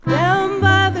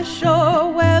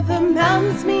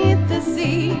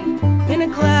sea in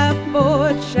a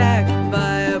clapboard shack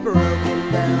by a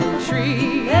broken down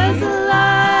tree. There's a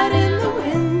light in the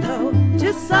window,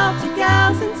 just salty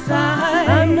gals inside.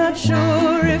 I'm not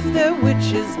sure if they're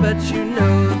witches, but you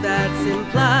know that's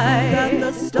implied. Got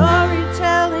the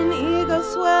storytelling, ego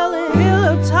swelling,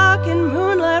 pillow talking,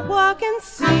 moonlight walking,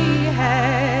 sea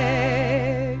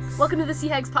hags. Welcome to the Sea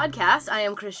Hags podcast. I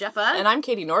am Chris Jeppa. And I'm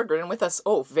Katie Nordgren, and with us,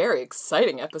 very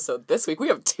exciting episode this week. We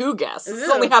have two guests. This has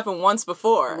only happened once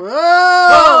before.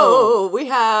 Whoa! We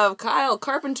have Kyle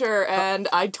Carpenter, and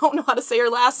I don't know how to say her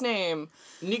last name.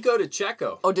 Nico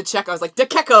DeCecco. Oh, DeCecco. I was like,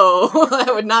 DeCecco.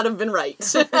 That would not have been right.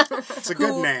 It's a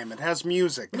good name. It has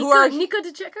music. Nico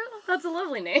DeCecco? That's a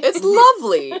lovely name. It's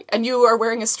lovely. And you are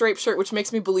wearing a striped shirt, which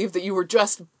makes me believe that you were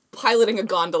just piloting a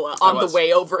gondola on the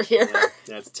way over here.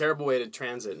 Yeah, it's a terrible way to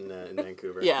transit in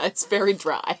Vancouver. Yeah, it's very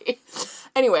dry.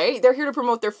 Anyway, they're here to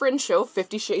promote their fringe show,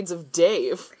 50 Shades of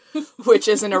Dave, which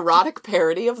is an erotic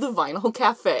parody of the Vinyl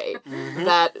Cafe. Mm-hmm.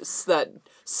 That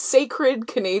sacred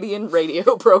Canadian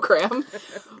radio program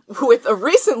with a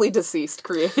recently deceased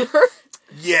creator.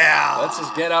 Yeah. Let's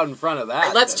just get out in front of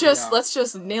that. Let's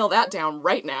just nail that down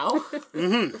right now.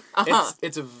 Mm-hmm.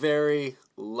 It's a very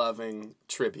loving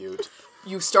tribute.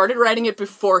 You started writing it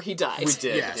before he died. We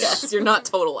did. Yes. You're not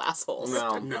total assholes.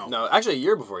 No. Actually, a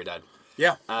year before he died.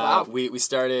 Yeah. Wow. We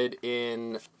started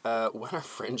in when our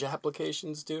fringe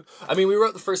applications due. I mean, we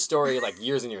wrote the first story like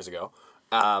years and years ago.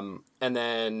 And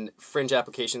then fringe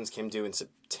applications came due in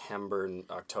September and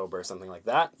October, something like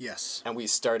that. Yes. And we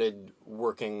started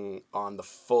working on the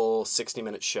full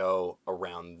 60-minute show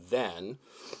around then.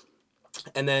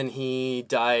 And then he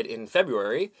died in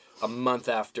February, a month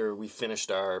after we finished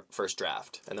our first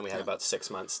draft. And then we had about 6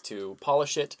 months to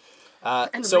polish it.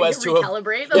 And so as to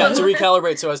recalibrate? to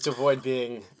recalibrate so as to avoid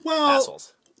being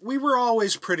assholes. We were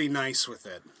always pretty nice with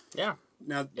it. Yeah.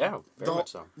 Now, very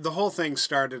much so. The whole thing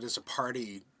started as a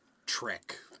party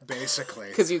trick, basically.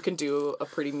 Because you can do a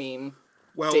pretty mean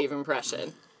Dave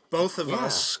impression. Both of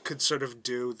us could sort of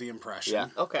do the impression. Yeah.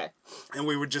 Okay. And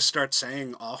we would just start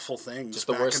saying awful things Just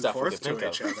the back worst and stuff we forth could to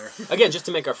think each of. other. Again, just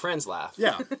to make our friends laugh.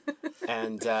 Yeah.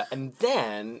 And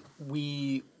then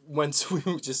once we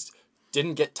just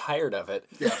didn't get tired of it,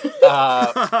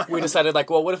 we decided, like,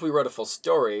 well, what if we wrote a full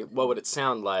story? What would it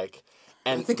sound like?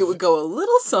 And I think it would go a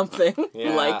little something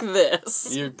like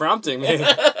this. You're prompting me.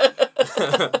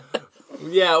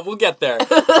 Yeah, we'll get there.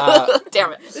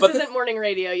 Damn it. This isn't morning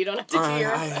radio. You don't have to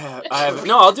cheer. I have.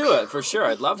 No, I'll do it for sure.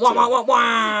 I'd love to.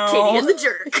 Wow. Katie and the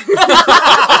jerk.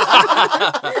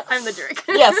 I'm the jerk.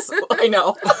 Yes, I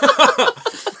know.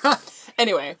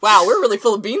 Anyway, wow, we're really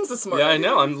full of beans this morning. Yeah, I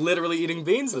know. I'm literally eating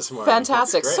beans this morning.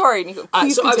 Fantastic. Sorry, Nico.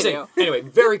 Please so continue. I was saying, anyway,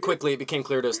 very quickly it became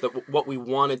clear to us that what we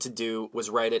wanted to do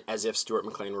was write it as if Stuart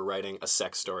McLean were writing a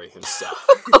sex story himself.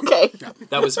 Okay.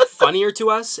 That was funnier to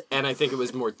us, and I think it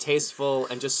was more tasteful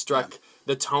and just struck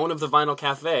the tone of the Vinyl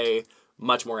Cafe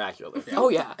much more accurately. Oh,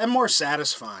 yeah. And more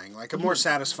satisfying, like a more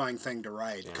satisfying thing to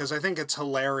write. Because I think it's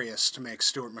hilarious to make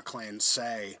Stuart McLean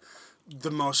say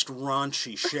the most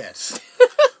raunchy shit.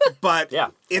 But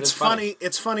it's funny.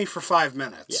 It's funny for 5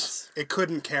 minutes. Yes. It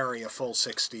couldn't carry a full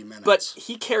 60 minutes. But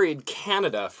he carried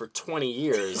Canada for 20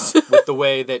 years with the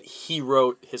way that he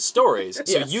wrote his stories.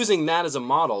 So using that as a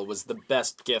model was the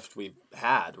best gift we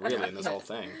had, really, in this whole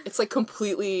thing. It's like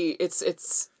completely,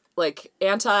 it's like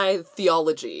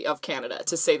anti-theology of Canada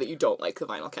to say that you don't like the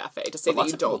Vinyl Cafe, to say that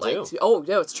you don't like... Oh,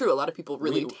 no, it's true. A lot of people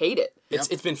really hate it.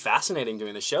 It's been fascinating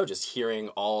doing the show, just hearing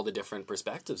all the different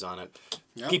perspectives on it.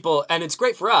 Yep. People, and it's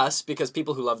great for us, because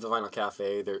people who love the Vinyl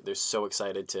Cafe, they're so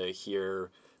excited to hear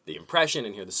the impression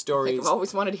and hear the stories. I've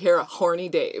always wanted to hear a horny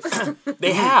Dave.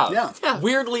 They have. Yeah.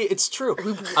 Weirdly, it's true.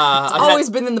 It's always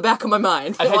been in the back of my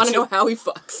mind. I want to know how he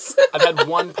fucks. I've had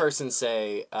one person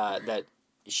say that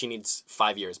she needs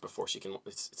 5 years before she can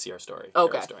see our story.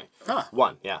 Okay. Our story. Huh.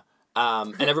 One, yeah.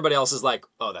 And everybody else is like,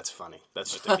 oh, that's funny.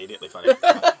 That's just immediately funny.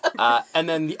 And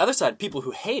then the other side, people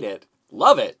who hate it,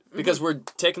 love it, because we're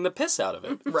taking the piss out of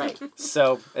it. Right.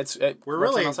 So we're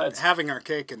really having our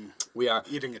cake and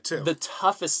eating it too. The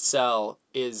toughest sell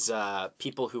is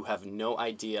people who have no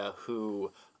idea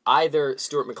who either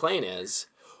Stuart McLean is,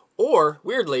 or,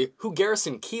 weirdly, who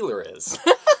Garrison Keillor is.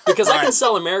 Because I can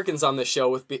sell Americans on this show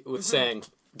with saying,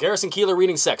 Garrison Keillor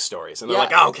reading sex stories. And they're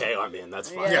like, oh, okay, I'm in. That's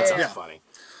fine. That sounds funny.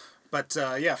 But,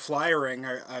 flyering,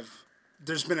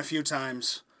 there's been a few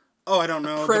times... Oh, I don't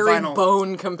know. Prairie the vinyl...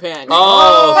 Bone Companion.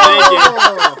 Oh,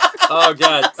 thank you. Oh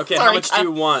god. Okay, how Sorry, much do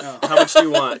you want? How much do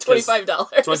you want? $25.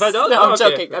 $25? No, Oh, I'm okay.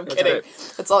 joking. I'm That's kidding.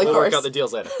 great. That's all We'll work yours. out the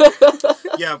deals later.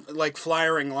 Yeah, like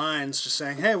flyering lines, just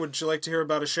saying, "Hey, would you like to hear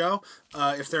about a show?"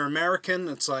 If they're American,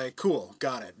 it's like, "Cool,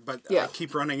 got it." But I Yeah.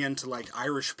 keep running into like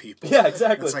Irish people. Yeah,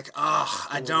 exactly. It's like,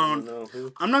 I don't. know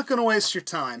who. I'm not going to waste your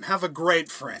time. Have a great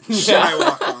French. Yeah. I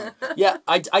walk on. Yeah,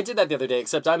 I did that the other day,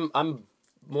 except I'm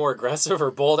more aggressive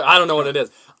or bolder. I don't know what it is.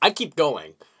 I keep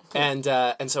going. And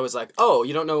so it's like, oh,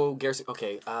 you don't know Garrison?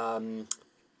 Okay,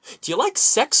 do you like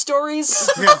sex stories?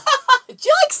 Do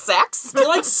you like sex? Do you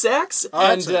like sex?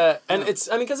 that's And it's,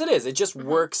 I mean, because it is. It just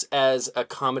works as a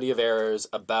comedy of errors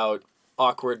about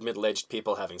awkward middle-aged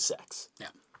people having sex. Yeah.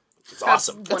 It's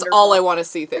awesome. That's Wonderful. all I want to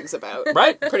see things about.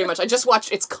 Right? Pretty much. I just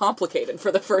watched It's Complicated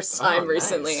for the first time nice.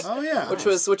 recently. Oh yeah. Which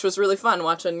was really fun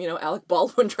watching, Alec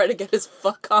Baldwin try to get his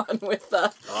fuck on with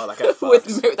Oh, that guy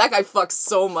fucks. that guy fucks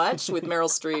so much with Meryl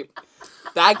Streep.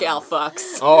 That gal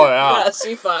fucks. Oh, yeah. Yeah,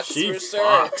 she fucks She for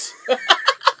sure. fucks.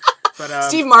 But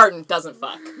Steve Martin doesn't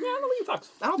fuck. Yeah, I don't think he fucks.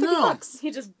 I don't think No. he fucks.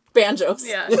 He just, Banjos.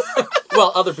 yeah.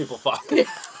 Well, other people fuck.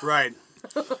 right.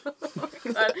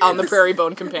 On the Prairie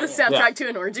Bone The Companion. soundtrack to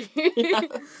an orgy.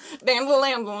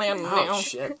 Oh,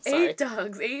 shit. Sorry. 8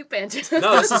 dogs, 8 banjos.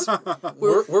 No, this is...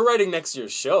 We're writing next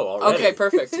year's show already. Okay,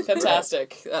 perfect.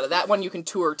 Fantastic. That one you can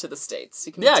tour to the States.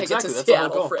 You can Yeah, take exactly. it to That's the whole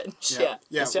Seattle goal. Fringe. Yeah.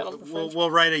 Yeah. Seattle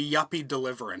We'll write a yuppie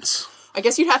deliverance. I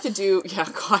guess you'd have to do,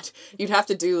 you'd have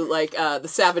to do like the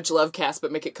Savage Love cast, but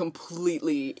make it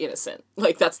completely innocent.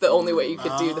 Like that's the only way you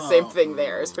could do the same thing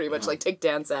there. Is pretty much like take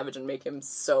Dan Savage and make him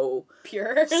so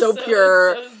Pure.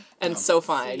 pure and so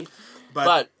fine.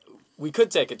 But we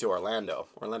could take it to Orlando.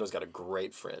 Orlando's got a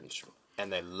great fringe,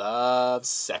 and they love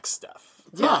sex stuff.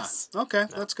 Yes. Huh. Okay,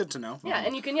 that's good to know. Yeah,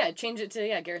 and you can change it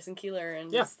to Garrison Keillor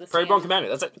and Yeah, just the Prairie same. Bone Companion.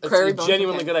 That's Prairie a Bone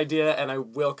genuinely Companion. good idea, and I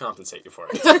will compensate you for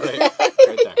it. It's a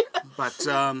great thing. But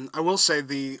I will say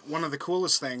one of the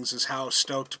coolest things is how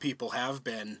stoked people have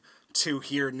been to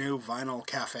hear new Vinyl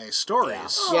Cafe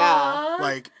stories. Yeah.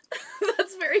 Like,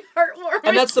 That's very heartwarming.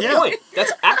 And that's the Yeah. point.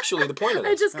 That's actually the point of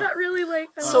I it. just got really like.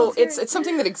 So it's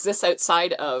something that exists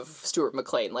outside of Stuart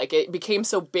McLean. Like it became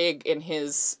so big in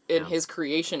his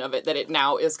creation of it that it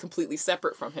now is completely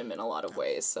separate from him in a lot of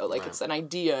ways. So like it's an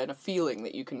idea and a feeling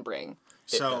that you can bring.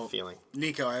 so that feeling.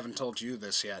 Nico, I haven't told you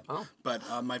this yet, Oh. but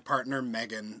my partner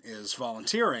Megan is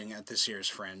volunteering at this year's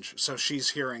Fringe, so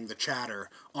she's hearing the chatter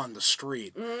on the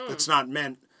street. That's not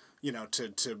meant,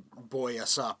 to buoy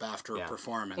us up after a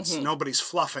performance. Nobody's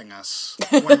fluffing us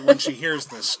when she hears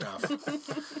this stuff.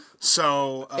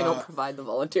 So They don't provide the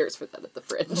volunteers for that at the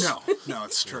Fringe. no,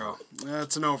 it's true.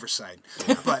 It's an oversight.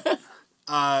 But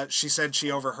she said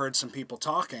she overheard some people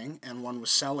talking, and one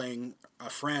was selling a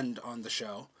friend on the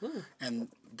show, and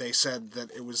they said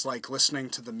that it was like listening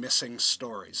to the Missing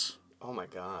Stories. Oh my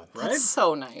god. Right? That's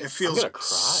so nice. It feels gonna cry.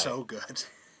 so good.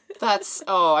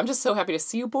 I'm just so happy to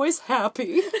see you boys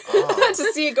happy. To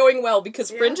see it going well because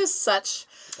Fringe is such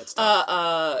That's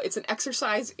tough. it's an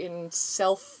exercise in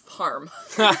self-harm.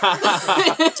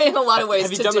 In a lot of ways.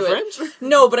 Have you to done do the it. Fringe?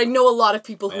 No, but I know a lot of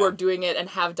people who Yeah. are doing it and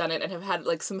have done it and have had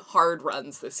like some hard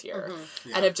runs this year.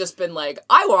 And have just been like,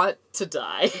 I want to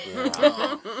die.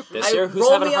 This year? Who's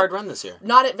roll having a me hard up- run this year?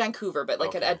 Not at Vancouver, but like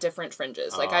Okay. at different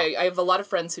fringes. Like I have a lot of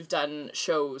friends who've done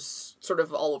shows sort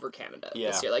of all over Canada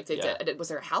Yeah, this year. Like they yeah. did. Was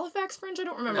there a Halifax Fringe? I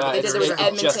don't remember. Uh, But they did. There was it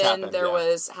just Edmonton. happened, there yeah.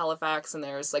 was Halifax, and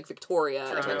there's like Victoria, and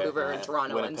Toronto. Vancouver, and Yeah.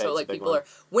 Toronto, and Winnipeg's so a like big people one. are.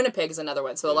 Winnipeg is another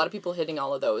one. So a lot of people hitting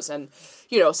all of those, and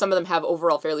some of them have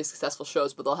overall fairly successful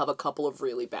shows, but they'll have a couple of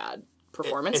really bad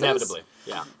performances. Inevitably,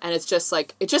 yeah. And it's just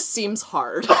like it just seems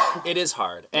hard. It is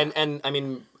hard. And I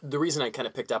mean, the reason I kind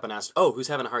of picked up and asked, who's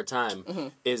having a hard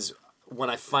time, is when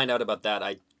I find out about that,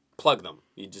 I plug them.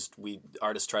 We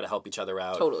artists try to help each other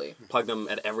out. Totally. Plug them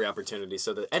at every opportunity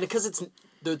because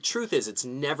the truth is it's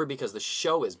never because the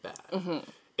show is bad.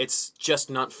 It's just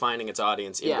not finding its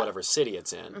audience in Yeah. whatever city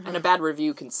it's in. And a bad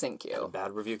review can sink you. A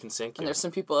bad review can sink you. And there's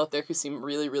some people out there who seem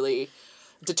really, really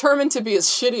determined to be as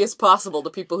shitty as possible to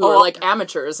people who Oh, are like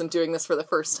amateurs and doing this for the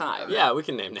first time. Yeah, we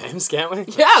can name names, can't we?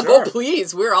 Yeah, go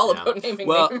please. We're all Yeah. about naming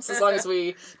Well- names as long as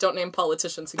we don't name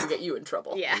politicians who can get you in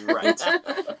trouble. Yeah. Right.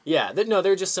 Yeah.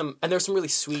 There are just some, and there's some really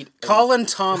sweet. Colin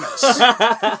Thomas.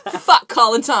 Fuck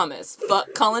Colin Thomas.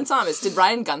 Fuck Colin Thomas. Did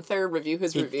Ryan Gunther review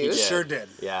his reviews? did. Sure did.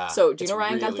 Yeah. So, do you It's know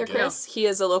Ryan really Gunther, good. Chris? He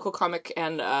is a local comic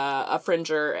and a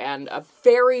fringer and a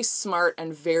very smart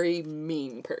and very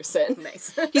mean person.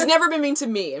 Nice. He's never been mean to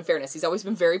me, in fairness. He's always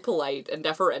been very polite and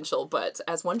deferential, but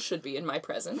as one should be in my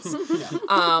presence.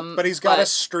 But he's got a but-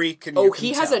 streak. And Oh, you can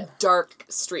he has tell. a dark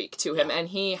streak to him, and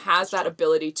he has that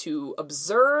ability to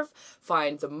observe,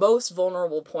 find the most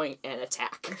vulnerable point and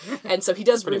attack. And so he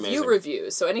does amazing.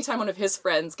 reviews. So anytime one of his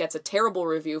friends gets a terrible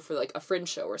review for like a Fringe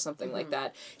show or something like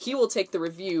that, he will take the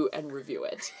review and review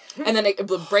it. And then it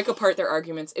will break apart their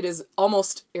arguments. It is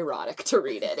almost erotic to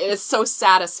read it. It is so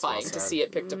satisfying to see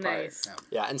it picked apart. Nice.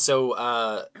 Yeah, and so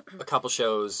a couple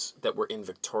shows that were in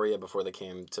Victoria before they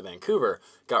came to Vancouver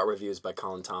got reviews by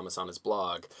Colin Thomas on his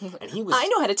blog, and he was I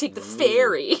know how to take the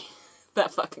ferry. That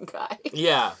fucking guy.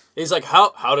 yeah. He's like,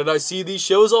 how did I see these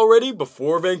shows already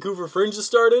before Vancouver Fringe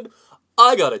started?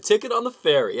 I got a ticket on the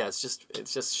ferry. Yeah, it's just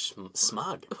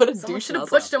smug. What a Someone douche should have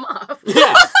nozzle. pushed him off.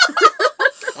 Yeah.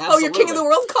 Oh, you're king of the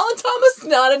world, Colin Thomas?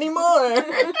 Not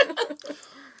anymore.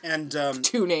 And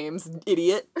 2 names,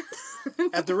 idiot.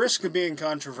 at the risk of being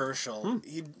controversial,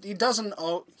 he doesn't.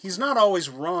 He's not always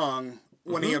wrong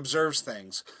when he observes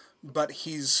things, but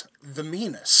he's the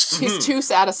meanest. He's too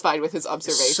satisfied with his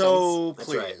observations. So That's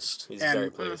right. pleased. He's and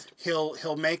very pleased.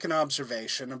 He'll make an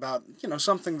observation about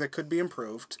something that could be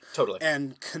improved. Totally.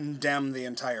 And condemn the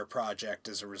entire project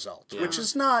as a result, which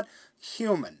is not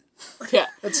human. Yeah.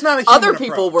 It's not a human Other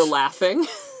people approach. were laughing.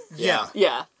 Yeah.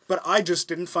 Yeah. But I just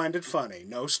didn't find it funny.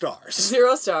 No stars.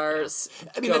 0 stars.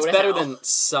 I mean, Go that's to better hell. than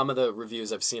some of the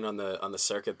reviews I've seen on the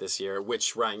circuit this year,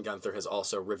 which Ryan Gunther has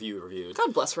also reviewed.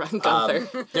 God bless Ryan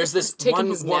Gunther. There's this Taken one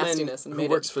his woman nastiness and who made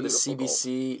works it for the beautiful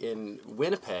CBC in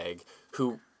Winnipeg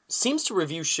who seems to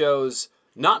review shows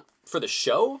not for the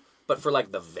show, but for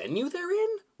like the venue they're in,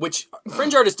 which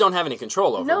Fringe artists don't have any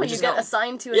control over. No, which you is get how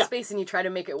assigned to a Yeah. space and you try to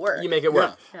make it work. you make it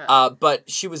work. Yeah. But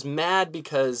she was mad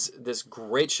because this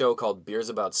great show called Beers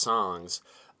About Songs,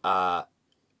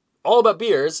 all about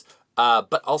beers,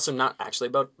 but also not actually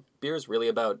about beers, really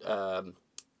about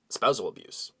spousal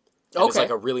abuse. And It's Okay. like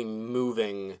a really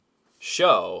moving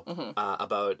show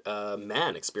about a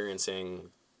man experiencing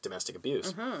domestic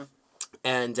abuse.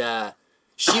 And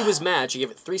she was mad. She gave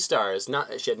it 3 stars.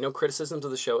 She had no criticisms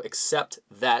of the show except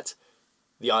that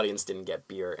the audience didn't get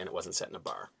beer and it wasn't set in a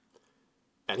bar.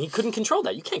 And he couldn't control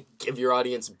that. You can't give your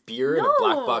audience beer in a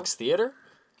black No. box theater.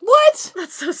 What?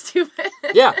 That's so stupid.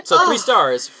 Yeah, so 3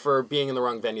 stars for being in the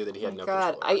wrong venue that he had no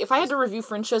God, control over. if I had to review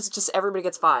Fringe shows, just everybody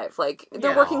gets 5. Like, they're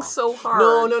Yeah. working so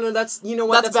hard. No, that's, you know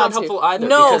what, that's bad not too. helpful either.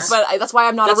 No, because but that's why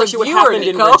I'm not that's a actually reviewer, what happened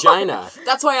Nico. in Regina.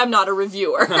 That's why I'm not a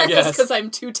reviewer. Yes. Because I'm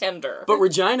too tender. But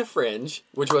Regina Fringe,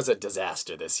 which was a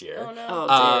disaster this year, Oh, no.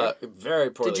 Oh, dear. very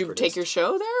poorly Did you produced. take your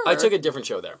show there? I or- took a different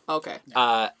show there. Okay.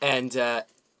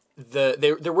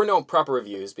 There were no proper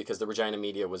reviews because the Regina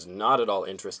media was not at all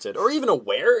interested or even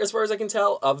aware, as far as I can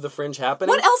tell, of the Fringe happening.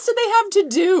 What else did they have to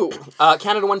do?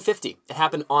 Canada 150. It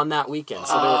happened on that weekend,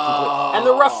 so they were complete. And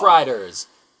the Rough Riders.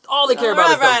 All they care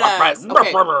about is the Rough Riders.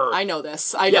 Okay, I know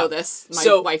this. I know this. My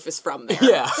So- wife is from there.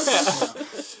 Yeah.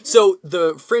 So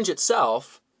the Fringe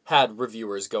itself had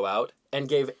reviewers go out and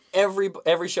gave every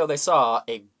show they saw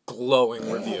a glowing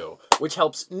review, which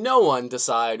helps no one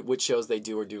decide which shows they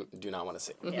do or do not want to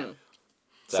see. Yeah.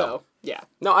 So, yeah.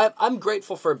 No, I'm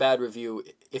grateful for a bad review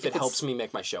if it helps me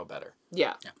make my show better.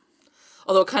 Yeah.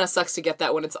 Although it kind of sucks to get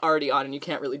that when it's already on and you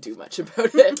can't really do much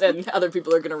about it, and other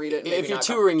people are going to read it. And If maybe you're not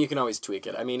go. touring, you can always tweak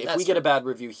it. I mean, if That's we get true. a bad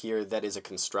review here that is a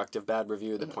constructive bad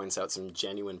review that points out some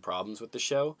genuine problems with the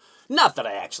show, not that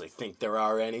I actually think there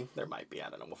are any. There might be. I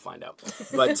don't know. We'll find out.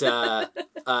 But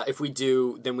if we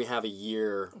do, then we have a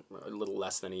year, a little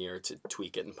less than a year, to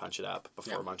tweak it and punch it up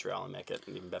before Montreal and make it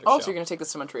an even better Oh, show. so you're going to take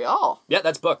this to Montreal? Yeah,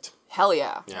 that's booked. Hell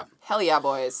yeah. Yeah. Hell yeah,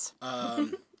 boys.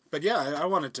 But yeah, I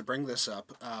wanted to bring this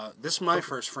up. This is my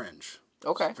first Fringe.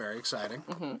 Okay. Very exciting.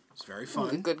 It's very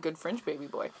fun. Good Fringe baby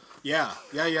boy. Yeah.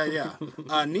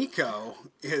 Nico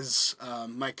is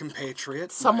my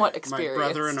compatriot, Somewhat my experienced.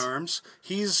 brother in arms.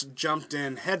 He's jumped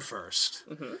in headfirst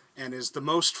and is the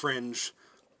most Fringe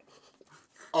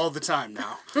all the time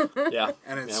now. Yeah.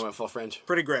 And it's I went full Fringe.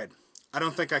 pretty great. I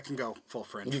don't think I can go full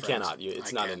Fringe. You friends. cannot.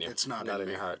 It's I not can't. in you. It's not in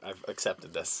me. your heart. I've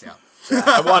accepted this. Yeah.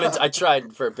 I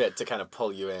tried for a bit to kind of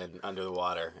pull you in under the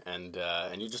water, and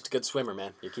you're just a good swimmer,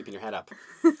 man. You're keeping your head up.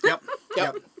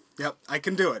 Yep. I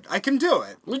can do it. You're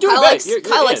doing Kyle great. likes, You're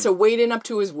Kyle likes to in. wade in up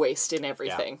to his waist in Yeah.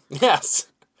 everything. Yes.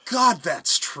 God,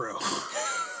 that's true.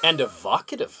 And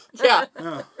evocative. Yeah.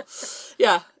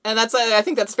 Yeah. And that's I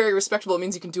think that's very respectable. It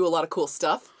means you can do a lot of cool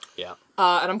stuff. Yeah.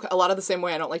 And I'm a lot of the same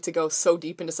way. I don't like to go so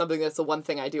deep into something that's the one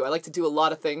thing I do. I like to do a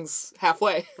lot of things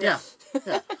halfway. Yeah.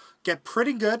 Get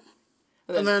pretty good.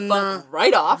 And then, fuck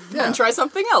right off and try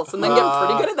something else. And then get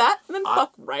pretty good at that and then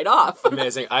fuck right off.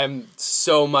 Amazing. I'm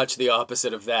so much the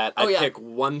opposite of that. I yeah. pick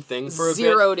one thing for a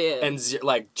Zeroed bit. in.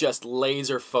 And just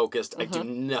laser focused. I do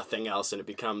nothing else and it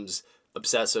becomes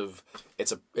obsessive.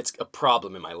 It's a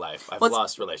problem in my life. I've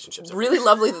lost relationships. Really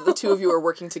lovely that the two of you are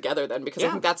working together then, because I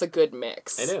think that's a good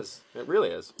mix. It is. It really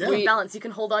is. Yeah. Balance. You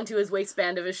can hold on to his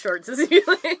waistband of his shorts as you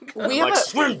like. We have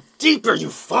Swim deeper, you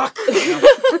fuck!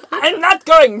 I'm not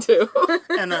going to.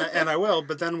 And I will,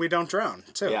 but then we don't drown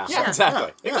too. Yeah, Yeah.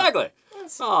 exactly. Yeah. Exactly.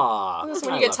 Aww. So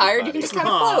when you get tired, you can just kind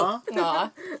of Aw. float.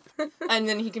 Aw. And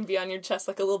then he can be on your chest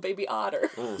like a little baby otter.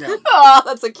 Yeah. Oh,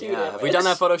 that's a cute Yeah. image. Have we done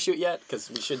that photo shoot yet? Because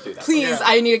we should do that. Please, Yeah.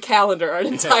 I need a calendar, an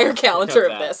entire calendar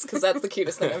of that. this, because that's the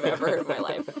cutest thing I've ever heard in my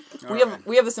life. Alright.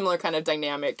 We have a similar kind of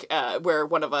dynamic where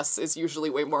one of us is usually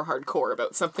way more hardcore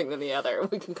about something than the other.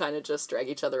 We can kind of just drag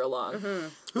each other along.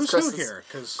 Who's Chris who is- here?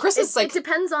 Because Chris is It like,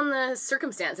 depends on the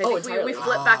circumstance. I think entirely. we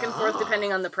flip back and forth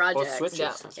depending on the project. Both switches.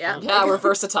 Yeah. That's Yeah. fine. yeah, we're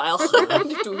versatile.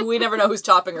 We never know who's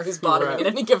topping or who's bottoming Right.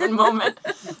 at any given moment.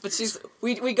 But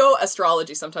we go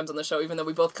astrology sometimes on the show, even though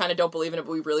we both kind of don't believe in it,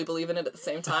 but we really believe in it at the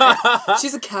same time.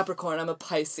 She's a Capricorn, I'm a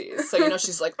Pisces. So,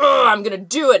 she's like, oh, I'm going to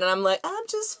do it. And I'm like, I'm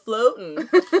just floating.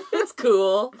 It's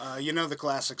cool. you know the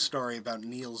classic story about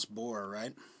Niels Bohr,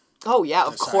 right? Oh, yeah,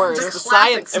 of course. scientist. The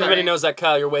Classic science. story. Everybody knows that,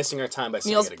 Kyle. You're wasting our time by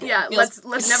saying Niels- it again. Yeah, Niels-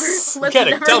 let's Get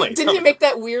it, never tell me. Didn't he make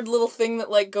that weird little thing that,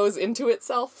 like, goes into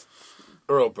itself?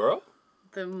 Earl Burrow?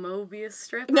 the Mobius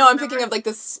strip. No, I'm thinking of, like,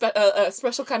 this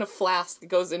special kind of flask that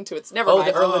goes into it. Never Oh, mind.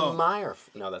 the Erlen Meyer.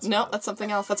 No, that's No, not. that's something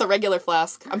else. That's a regular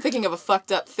flask. I'm thinking of a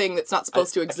fucked up thing that's not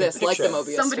supposed to I can exist, like the picture it.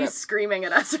 Mobius Somebody's strip. screaming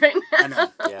at us right now. I know.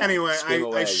 Yeah. Anyway, Scream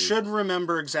away, I you- should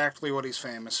remember exactly what he's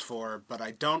famous for, but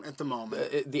I don't at the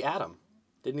moment. The atom.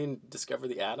 Didn't he discover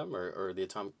the atom or the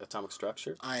atomic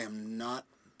structure? I am not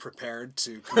prepared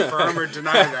to confirm or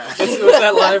deny that. What's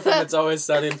that line from It's Always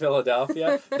Sunny in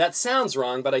Philadelphia? That sounds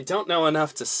wrong, but I don't know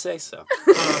enough to say so.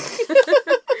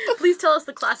 Please tell us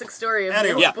the classic story of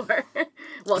Anyway. Niels Bohr.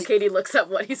 While Katie looks up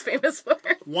what he's famous for.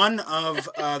 One of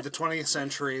the 20th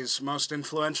century's most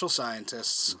influential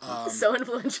scientists. So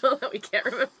influential that we can't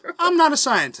remember. I'm not a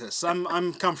scientist.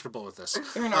 I'm comfortable with this.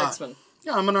 You're an artsman.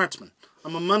 Yeah, I'm an artsman.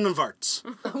 I'm a man of arts.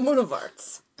 One of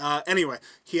arts. Anyway,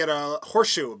 he had a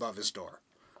horseshoe above his door.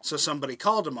 So somebody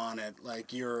called him on it,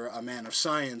 like, you're a man of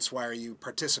science, why are you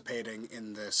participating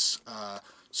in this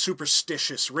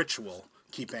superstitious ritual,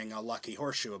 keeping a lucky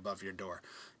horseshoe above your door?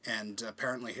 And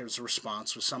apparently his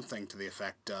response was something to the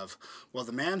effect of, well,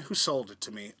 the man who sold it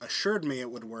to me assured me it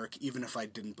would work even if I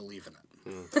didn't believe in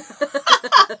it.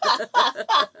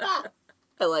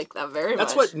 I like that very much.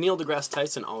 That's what Neil deGrasse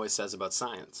Tyson always says about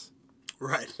science.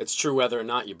 Right. It's true whether or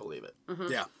not you believe it.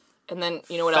 Yeah. And then,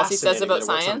 you know what else he says Fascinating about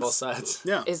that it works on both science? sides.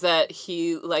 Yeah. Is that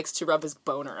he likes to rub his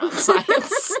boner on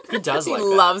science. He does He like that.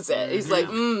 loves it. He's like,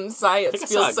 science think I saw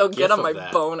feels a so gif good on of my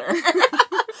that. boner.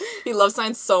 He loves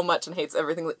science so much and hates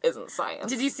everything that isn't science.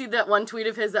 Did you see that one tweet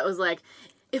of his that was like,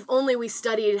 if only we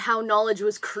studied how knowledge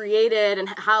was created and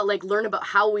how, like, learn about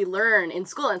how we learn in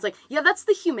school. And it's like, yeah, that's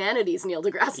the humanities, Neil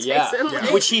deGrasse Tyson. Yeah,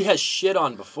 Like, which he has shit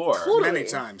on before. totally. Many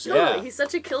times. Totally. Yeah. He's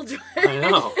such a killjoy. I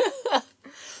know.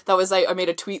 That was, I made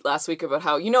a tweet last week about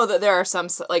how, that there are some,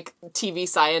 like, TV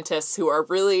scientists who are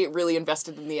really, really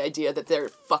invested in the idea that they're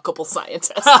fuckable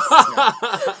scientists.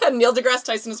 And Neil deGrasse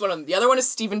Tyson is one of them. The other one is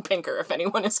Steven Pinker, if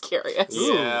anyone is curious.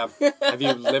 Yeah. Have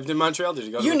you lived in Montreal? Did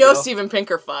you go to You Montreal? know Steven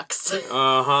Pinker fucks.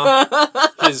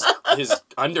 His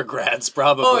undergrads,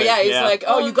 probably. Oh, yeah, he's like,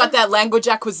 oh, you got that language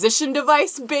acquisition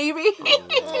device, baby?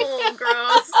 Oh,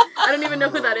 gross. I don't even know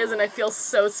who that is, and I feel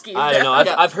so skeeved. I don't know. I've,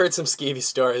 Yeah. I've heard some skeevy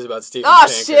stories about Steven Oh,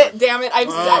 Pinker. shit, damn it.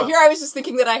 Here I was just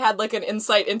thinking that I had, like, an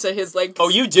insight into his, like... Oh,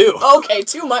 you do? Okay,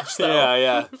 too much, though. Yeah,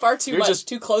 yeah. Far too You're much, just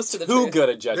too close to the Too truth. good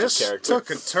a judge This of character. took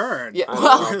a turn. Yeah,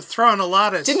 well, We're throwing a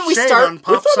lot of Didn't we shade start- on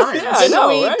pop science. Yeah, I know,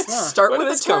 we right? start Where with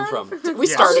did a this come turn? from? We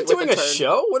Yeah. started Doing with a a turn.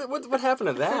 show? What happened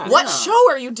to that? What Yeah. show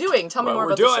are you doing? Tell me Well, more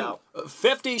we're about doing the show.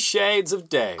 50 Shades of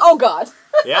Dave. Oh, God.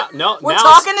 Yeah, no. We're now's-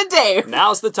 talking to Dave.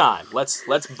 Now's the time. Let's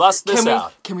bust this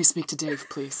out. Can we speak to Dave,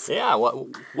 please? Yeah.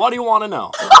 What do you want to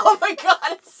know? Oh, my God.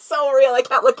 It's so real. I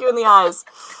can't look you in the eyes.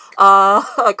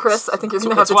 Chris, I think you're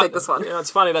going to have to take this one. You know, it's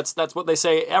funny. That's what they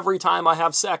say every time I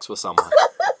have sex with someone.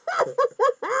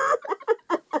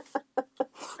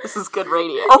 This is good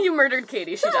radio. You murdered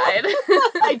Katie. She died.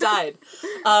 I died.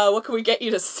 What can we get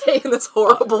you to say in this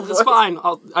horrible voice? It's fine.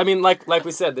 I mean, like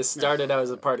we said, this started out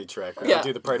as a party trick. I'll Yeah.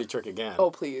 do the party trick again.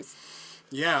 Oh, please.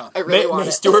 Yeah. I really want May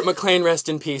it. Stuart McLean rest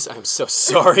in peace. I'm so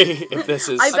sorry if this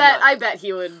is. I bet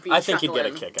he would be I think he'd get a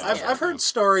chuckling. kick out of it. I've heard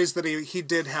stories that he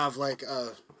did have, like,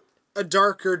 a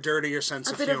darker, dirtier sense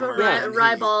A of bit of humor. a and he-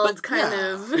 ribald kind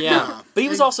yeah. of. Yeah. But he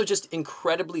was also just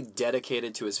incredibly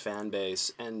dedicated to his fan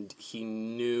base, and he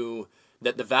knew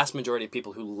that the vast majority of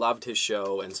people who loved his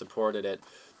show and supported it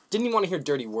didn't even want to hear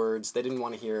dirty words. They didn't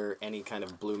want to hear any kind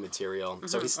of blue material.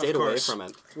 So he stayed away from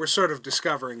it. We're sort of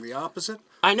discovering the opposite.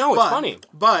 I know, it's funny.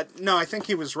 But, no, I think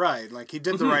he was right. Like, he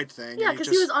did the right thing. Yeah, because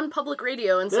he was on public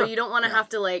radio, and so you don't want to have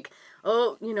to, like,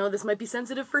 oh, this might be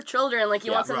sensitive for children. Like,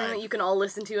 you want something that you can all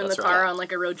listen to in the car on,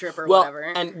 like, a road trip or whatever.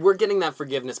 And we're getting that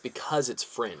forgiveness because it's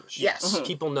Fringe. Yes.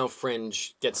 People know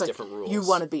Fringe gets different rules. You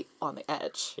want to be on the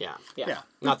edge. Yeah. Yeah.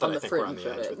 Not that On I the think we're on fringe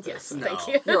the of edge it. with this. No. Thank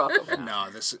you. You're welcome. No,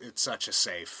 it's such a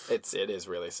safe. It is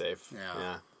really safe.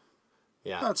 Yeah.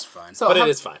 Yeah. That's fine. But it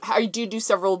is fine. Do you do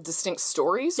several distinct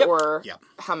stories, Yep. or Yep.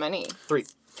 how many? 3.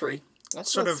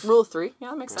 That's Sort that's of- rule of 3. Yeah,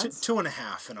 that makes sense.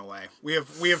 2.5 in a way. We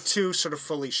have 2 sort of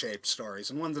fully shaped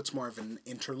stories, and one that's more of an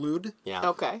interlude. Yeah.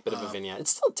 Okay. Bit of a vignette. It's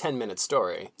still a 10-minute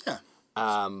story. Yeah.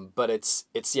 But it's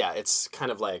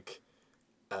kind of like,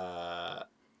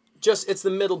 it's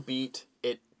the middle beat.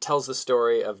 It tells the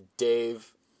story of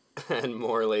Dave and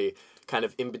Morley kind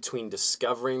of in between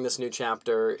discovering this new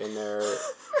chapter in their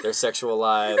sexual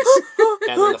lives,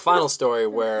 and then the final story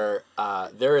where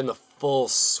they're in the full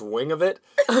swing of it.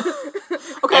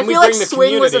 Okay, And I we feel like bring the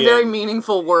swing was a community very in.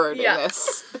 meaningful word in Yeah.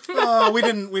 this. We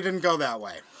didn't go that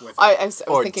way with it. I was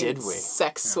Or thinking did we?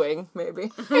 sex swing,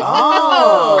 maybe.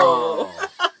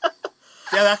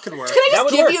 Yeah, that could work. Can I That just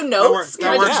would give work. you notes? That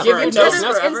Can I works just for give you us. notes Instead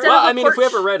of- forever? instead Well, of I a mean, if we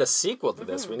porch- ever write a sequel to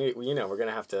this, we need, we're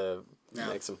gonna have to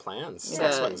make some plans. Need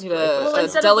Sex a, swing's need great. a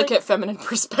instead of, delicate like- feminine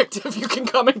perspective. You can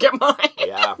come and get mine.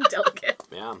 Yeah, Delicate.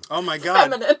 yeah. Oh my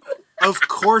god. Feminine. Of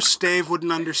course Dave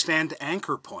wouldn't understand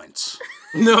anchor points.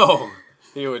 No,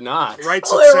 he would not.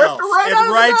 Writes They itself. ripped right out It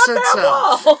of writes the goddamn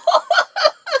itself. wall.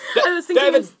 I was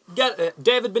thinking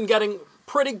David been getting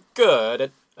pretty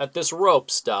good at this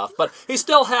rope stuff, but he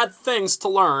still had things to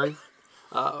learn.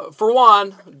 For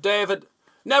one, David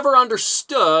never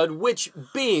understood which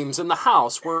beams in the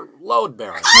house were load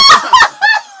bearing.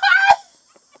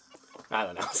 I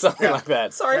don't know, something like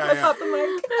that. Sorry if I popped the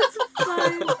mic.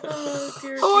 fine. Oh,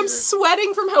 dear Oh, I'm Jesus.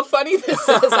 sweating from how funny this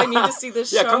is. I need to see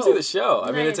this Yeah, show. come see the show.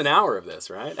 I mean, it's Nice. an hour of this,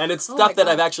 right? And it's my stuff that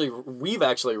God. we've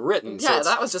actually written. so Yeah, it's-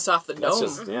 that was just off the that's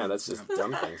dome. that's just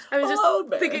dumb things. I was just Hello,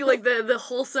 Bear. thinking like the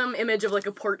wholesome image of like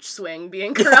a porch swing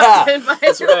being corrupted by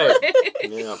That's right.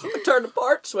 Yeah. Turned a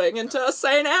porch swing into a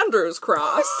St. Andrew's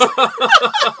cross.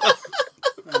 I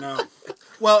know.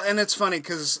 Well, and it's funny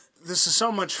because this is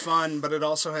so much fun, but it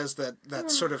also has that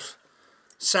sort of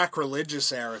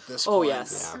sacrilegious air at this Oh, point.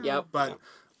 yes. Yep. But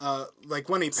like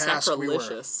when he passed,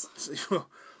 Sacrilegious.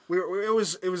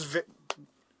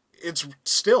 it's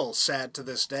still sad to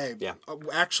this day. Yeah.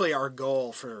 Actually, our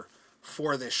goal for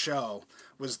this show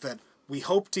was that we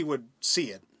hoped he would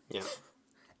see it, Yeah.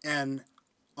 and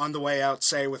on the way out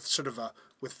say with sort of a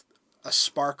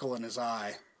sparkle in his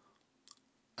eye,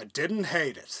 I didn't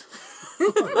hate it.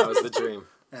 That was the dream.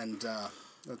 And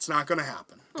that's not going to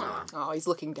happen. Oh, he's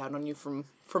looking down on you from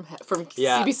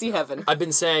Yeah. CBC heaven. I've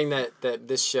been saying that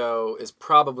this show is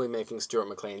probably making Stuart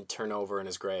McLean turn over in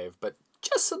his grave, but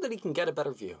just so that he can get a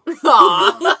better view. That's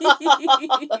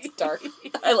dark.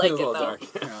 I like A it little though. dark.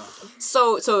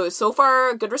 So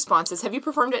far, good responses. Have you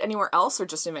performed it anywhere else or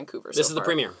just in Vancouver? This so is the far?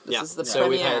 premiere. This is the So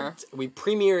premiere. we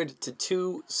premiered to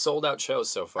 2 sold out shows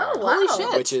so far. Oh, wow. Holy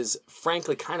shit. Which is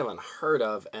frankly kind of unheard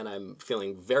of, and I'm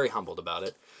feeling very humbled about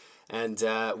it. And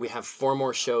we have 4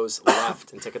 more shows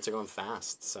left, and tickets are going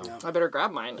fast. So. I better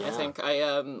grab mine. I think I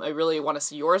really want to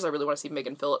see yours. I really want to see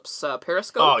Megan Phillips'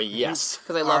 Periscope. Oh yes,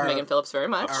 because I love Our- Megan Phillips very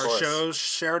much. Our course. shows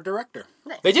share a director.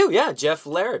 they do. Yeah, Jeff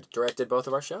Laird directed both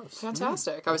of our shows.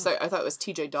 Fantastic. I thought it was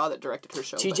TJ Daw that directed her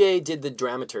show. but- TJ did the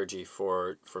dramaturgy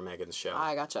for Megan's show.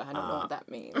 I gotcha. I don't know what that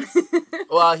means.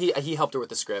 Well, he helped her with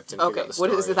the script and Okay, figure out the what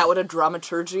story. is that? What a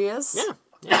dramaturgy is? Yeah,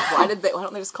 yeah, Why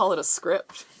don't they just call it a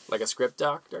script? like a script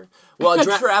doctor. Well, A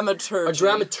dramaturgy. a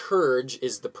dramaturge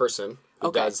is the person who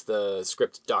Okay. does the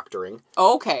script doctoring,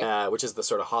 Oh, okay. which is the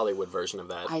sort of Hollywood version of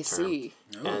that. I term. see.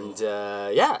 And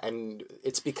and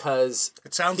it's because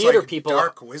It sounds theater like people.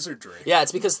 dark wizardry. Yeah,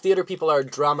 it's because theater people are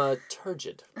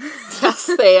dramaturgid. Yes,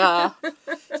 they. I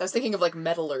was thinking of like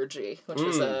metallurgy, which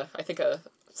was I think a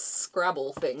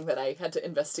Scrabble thing that I had to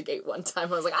investigate one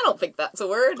time. I was like, I don't think that's a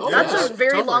word. That's Yeah, a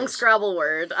very totally long is. Scrabble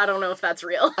word. I don't know if that's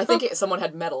real. I think someone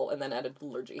had metal and then added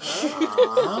allergy.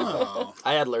 Oh.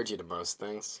 I add allergy to most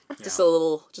things. Just a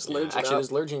little, just Yeah, allergy. actually,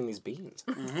 there's allergy in these beans.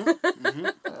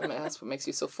 That's what makes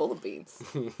you so full of beans.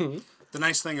 The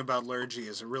nice thing about Lurgy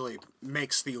is it really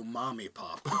makes the umami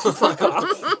pop.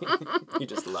 You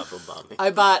just love umami. I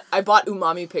bought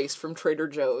umami paste from Trader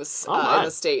Joe's my. in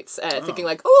the States, thinking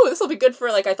like, oh, this will be good for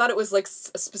like. I thought it was like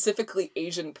a specifically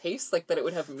Asian paste, like that it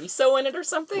would have miso in it or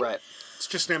something. Right. It's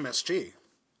just MSG.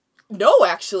 No,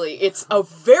 actually, it's a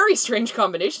very strange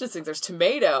combination of things. There's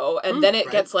tomato, and then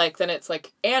it gets like, then it's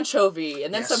like anchovy,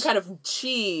 and then some kind of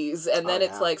cheese, and then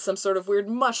it's like some sort of weird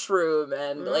mushroom,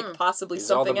 and like possibly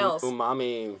something else.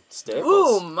 Umami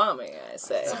staples. Umami, I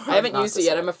say. I haven't used it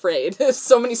yet, I'm afraid.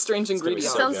 So many strange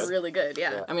ingredients. so Sounds good. really good,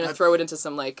 yeah. I'm gonna throw it into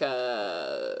some like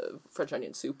French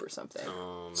onion soup or something.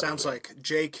 Sounds like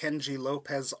J. Kenji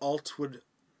Lopez Alt would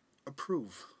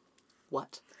approve.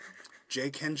 What? J.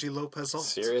 Kenji Lopez Alt.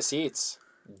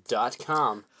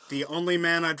 SeriousEats.com. The only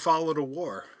man I'd follow to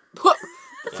war.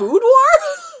 Food war?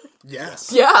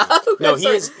 Yes. Yeah. No, he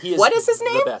is. What is his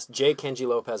name? The best. J. Kenji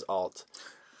Lopez Alt.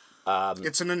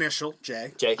 It's an initial,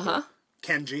 J. J.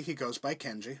 Kenji, he goes by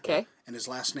Kenji. Okay. And his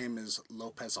last name is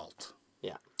Lopez Alt.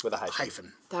 Yeah, with a hyphen.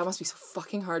 Hyphen. That must be so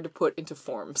fucking hard to put into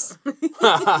forms.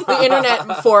 The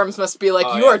internet forms must be like,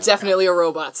 you are definitely a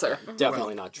robot, sir.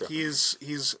 Definitely not true. He's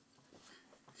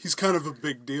kind of a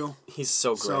big deal. He's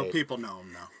so great. So people know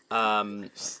him now.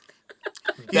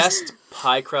 Best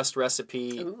pie crust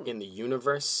recipe in the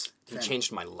universe. He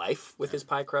changed my life with his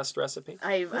pie crust recipe.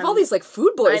 We have all these like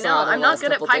food boys. I know. on I'm the not last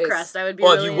good at couple pie days. crust. I would be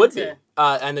Well, really you would into... be.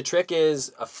 And the trick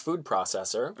is a food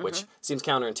processor, which seems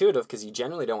counterintuitive because you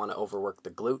generally don't want to overwork the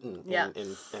gluten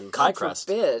in pie crust.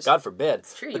 forbid. God forbid.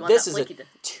 It's true, you But want this that is a flaky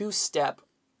two-step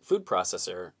food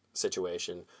processor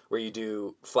situation where you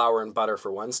do flour and butter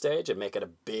for one stage and make it a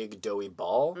big doughy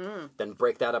ball, then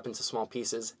break that up into small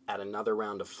pieces, add another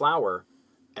round of flour,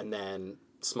 and then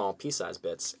small pea-sized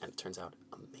bits, and it turns out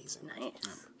amazing. Nice.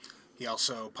 He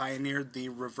also pioneered the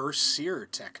reverse sear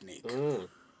technique.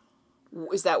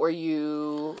 Is that where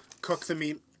you Cook the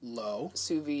meat low,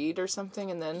 sous vide or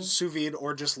something, and then sous vide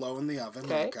or just low in the oven,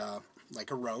 like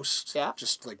a roast. Yeah.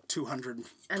 Just like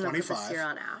 225. And then put the sear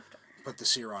on after. Put the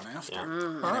sear on after. Yeah.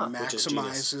 And it Which is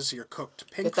genius. maximizes your cooked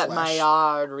pink get that flesh.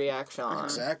 Maillard reaction.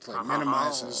 Exactly.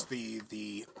 Minimizes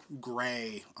the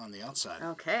gray on the outside.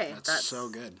 Okay. That's so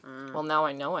good. Well, now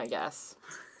I know, I guess.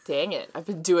 Dang it. I've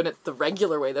been doing it the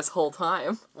regular way this whole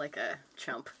time. Like a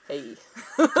chump. Hey.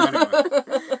 Anyway.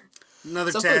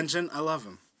 Another So tangent. I love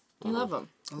him. You love him.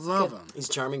 I love him. He's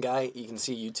a charming guy. You can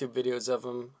see YouTube videos of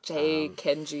him. J.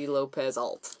 Kenji Lopez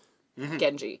Alt.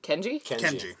 Genji. Kenji?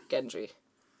 Kenji. Genji.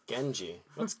 Genji.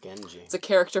 What's Genji? It's a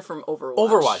character from Overwatch.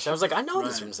 Overwatch. I was like, I know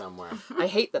this from somewhere. I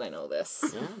hate that I know this.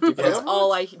 Yeah? That's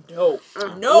all I know.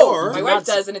 No! Or- My wife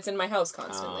does, and it's in my house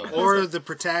constantly. Or the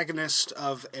protagonist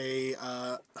of a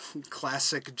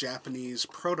classic Japanese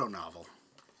proto-novel,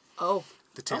 Oh.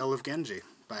 The Tale of Genji,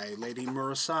 by Lady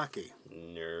Murasaki.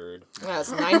 Nerd. Yeah,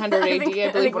 it's 900 AD,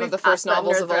 I believe, one of the first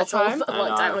novels of all time. A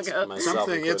long time ago.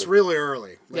 Something. It's really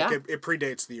early. Like Yeah? it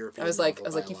predates the European. I was like,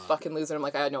 novel by you a lot. fucking loser. I'm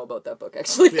like, I know about that book,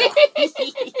 actually. Yeah.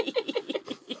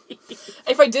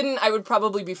 If I didn't, I would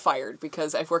probably be fired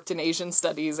because I've worked in Asian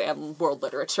studies and world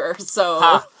literature, so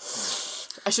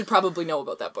I should probably know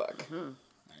about that book.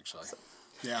 Actually.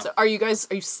 Yeah. So are you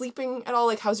sleeping at all?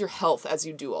 Like, how's your health as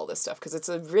you do all this stuff? Because it's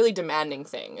a really demanding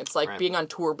thing. It's like being on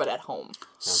tour, but at home.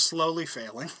 Slowly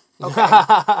failing.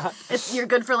 You're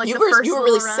good for like You the were first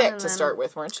really little run, sick and to then- start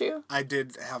with, weren't you? I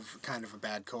did have kind of a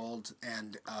bad cold,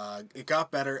 and it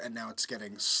got better, and now it's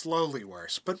getting slowly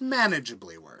worse, but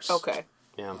manageably worse. Okay.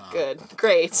 Yeah. Good.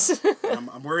 Great.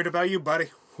 I'm worried about you, buddy.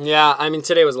 Yeah, I mean,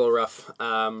 today was a little rough.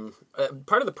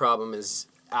 Part of the problem is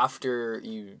after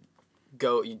you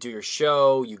do your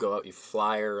show, you go out, you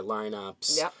flyer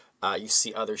lineups, Yep. You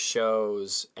see other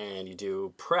shows, and you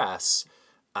do press.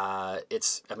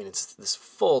 It's this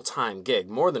full-time gig,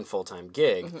 more than full-time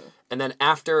gig. And then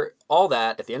after all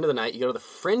that, at the end of the night, you go to the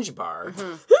Fringe bar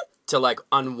to like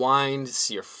unwind,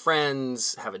 see your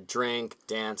friends, have a drink,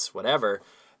 dance, whatever.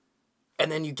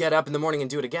 And then you get up in the morning and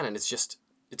do it again, and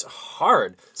it's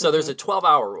hard. So there's a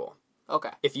 12-hour rule.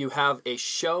 Okay. If you have a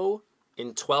show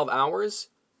in 12 hours,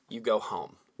 you go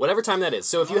home. Whatever time that is.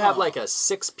 So if you have like a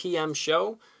 6 p.m.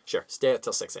 show, sure, stay up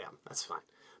till 6 a.m. That's fine.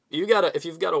 If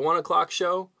you've got a 1 o'clock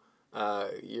show,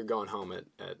 you're going home at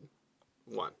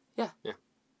 1. Yeah. Yeah.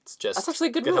 It's just That's actually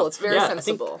a good get rule. home. It's very Yeah,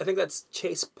 sensible. I think that's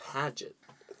Chase Paget.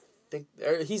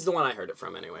 He's the one I heard it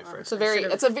from anyway first.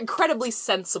 It's an incredibly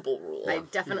sensible rule. I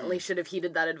definitely should have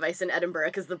heeded that advice in Edinburgh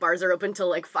because the bars are open till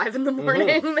like 5 in the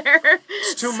morning there.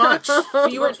 It's too much.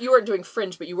 But you weren't doing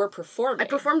Fringe, but you were performing. I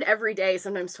performed every day,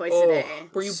 sometimes twice a day.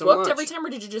 Were you So booked much. every time, or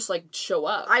did you just like show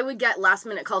up? I would get last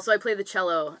minute calls. So I play the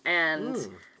cello, and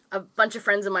a bunch of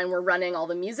friends of mine were running all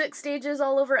the music stages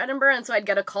all over Edinburgh, and so I'd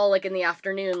get a call like in the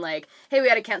afternoon, like, "Hey, we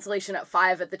had a cancellation at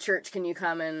 5 at the church. Can you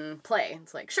come and play?"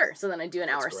 It's like, sure. So then I'd do an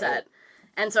hour great. set,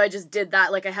 and so I just did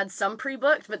that. Like I had some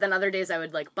pre-booked, but then other days I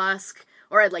would like busk,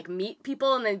 or I'd like meet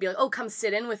people and they'd be like, oh, come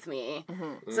sit in with me.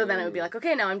 So then it would be like,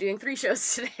 okay, now I'm doing 3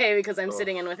 shows today because I'm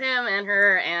sitting in with him and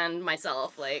her and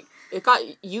myself. Like,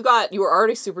 you were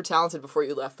already super talented before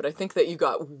you left, but I think that you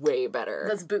got way better.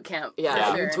 that's boot camp.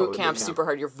 Yeah, for sure. boot camp super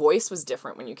hard. Your voice was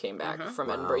different when you came back from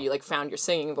Edinburgh. You like found your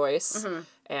singing voice,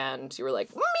 and you were like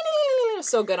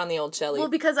so good on the old cello. Well,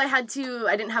 because I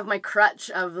didn't have my crutch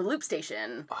of the loop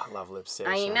station. Oh, I love Loop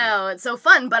Station. I know, it's so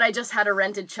fun, but I just had a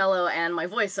rented cello and my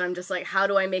voice, so I'm just like, how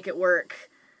do I make it work?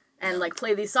 And like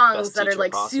play these songs Best that are teacher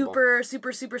like possible. super,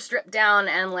 super, super stripped down,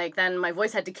 and like then my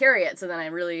voice had to carry it, so then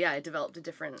I developed a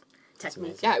different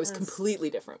technique. Yeah, it was completely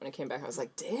different when it came back. I was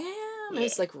like, damn,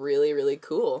 it's like really, really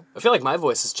cool. I feel like my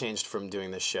voice has changed from doing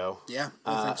this show. Yeah,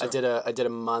 I think so. I did a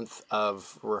month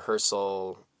of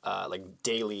rehearsal, like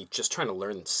daily, just trying to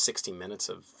learn 60 minutes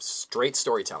of straight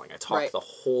storytelling. I talked the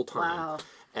whole time. Wow.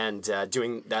 And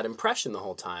doing that impression the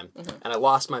whole time. And I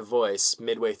lost my voice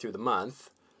midway through the month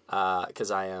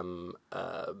because I am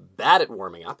bad at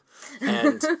warming up.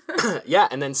 And yeah,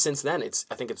 and then since then,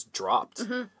 I think it's dropped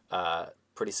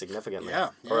pretty significantly.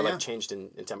 Or changed in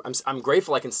tempo. I'm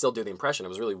grateful I can still do the impression. I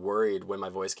was really worried when my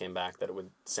voice came back that it would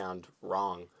sound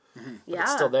wrong. But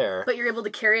it's still there. But you're able to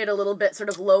carry it a little bit sort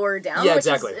of lower down. Yeah, which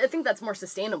exactly. I think that's more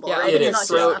sustainable, Yeah, right? it your is.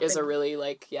 throat is a really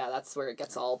that's where it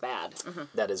gets all bad.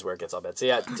 That is where it gets all bad. So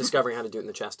yeah, discovering how to do it in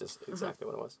the chest is exactly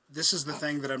what it was. This is the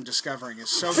thing that I'm discovering is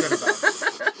so good about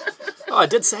it. Oh, I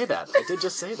did say that. I did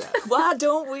just say that. Why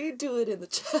don't we do it in the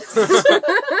chest?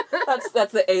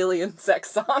 that's the alien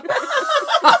sex song.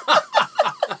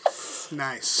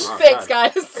 Nice. Oh, Thanks,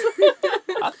 God.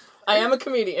 guys. I am a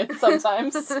comedian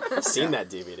sometimes. I've seen that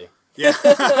DVD. Yeah.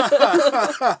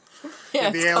 Yeah,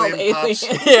 The it's called alien pops.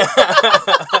 Alien.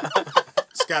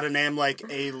 It's got a name like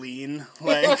Aileen.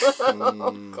 Like,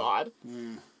 Oh, God.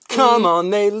 Come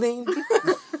on, Aileen.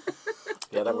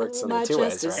 Yeah, that works in My two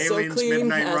ways, chest is right? so Alien's clean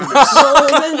Midnight and Runners.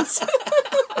 moment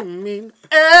I mean,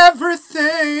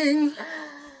 everything.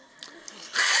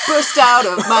 burst out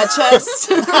of my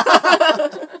chest.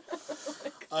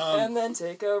 And then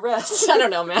take a rest. I don't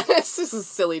know, man. This is a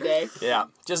silly day. Yeah.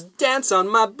 Just dance on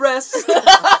my breast.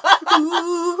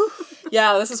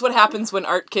 Yeah, this is what happens when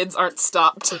art kids aren't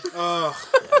stopped. Oh,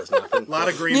 There's nothing. a lot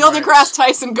of green Neil lights. deGrasse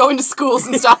Tyson, go into schools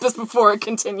and stop us before it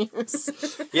continues.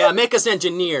 Yeah, make us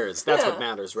engineers. That's Yeah. what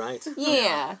matters, right?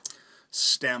 Yeah.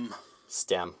 STEM.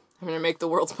 STEM. I'm gonna make the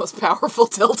world's most powerful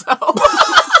dildo.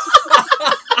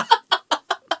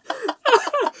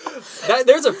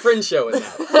 There's a fringe show in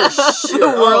that. For sure.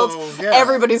 Oh, yeah.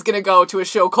 Everybody's gonna go to a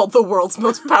show called The World's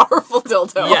Most Powerful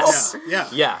Dildo. Yes. Yeah.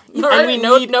 Yeah. All right, we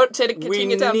note to we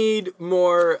continue down. need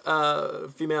more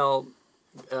female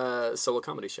solo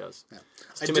comedy shows. Yeah.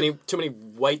 Too many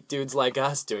white dudes like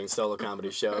us doing solo comedy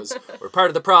shows. We're part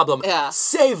of the problem. Yeah.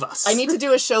 Save us. I need to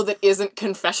do a show that isn't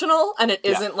confessional and it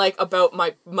isn't like about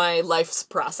my life's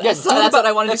process. Yeah, So do it that's about- what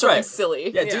I want to do. that's Something right.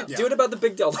 silly. Yeah, do it about the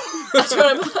big dildo. That's what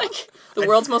I'm like. The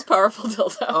world's most powerful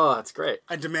dildo. Oh, that's great.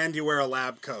 I demand you wear a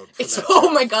lab coat. For It's that. oh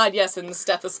my god, yes, and the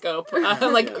stethoscope.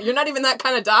 I'm like, you're not even that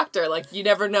kind of doctor. Like, you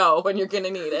never know when you're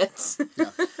gonna need it.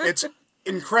 It's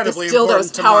incredibly This dildo's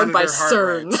important to powered by monitor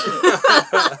heart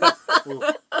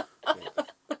CERN.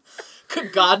 rate.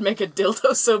 Could God make a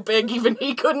dildo so big even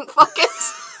he couldn't fuck it?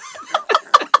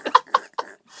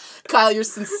 Kyle, you're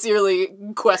sincerely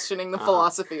questioning the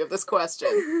philosophy of this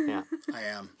question. Yeah. I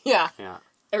am. Yeah. Yeah.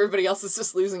 Everybody else is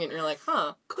just losing it, and you're like,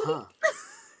 huh. Huh.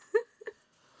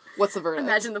 What's the verdict?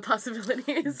 Imagine the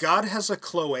possibilities. God has a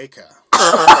cloaca.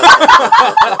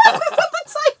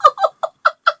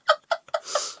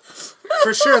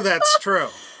 For sure, that's true.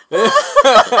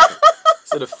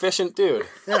 It's an efficient dude.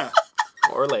 Yeah.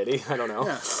 Or lady. I don't know.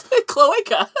 Yeah.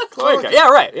 Cloaca. Cloaca. Yeah,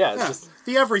 right. Yeah. It's Yeah. just...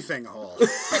 The everything hole.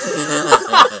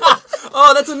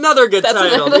 Oh, that's another good That's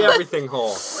title. another- The Everything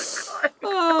Hole.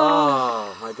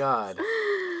 Oh, my God.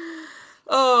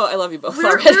 Oh, I love you both We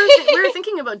were, already. we were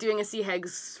thinking about doing a Sea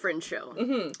Hags Fringe show. I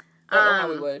don't know how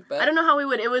we would, but I don't know how we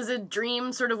would. It was a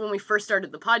dream sort of when we first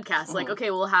started the podcast. Like, okay,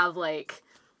 we'll have like,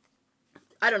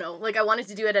 I don't know, like I wanted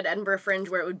to do it at Edinburgh Fringe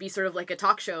where it would be sort of like a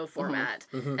talk show format.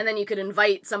 And then you could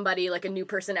invite somebody, like a new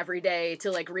person every day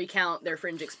to like recount their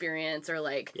Fringe experience or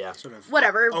like Yeah. Sort of.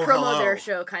 whatever, Oh, promo hello. their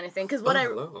show kind of thing. Because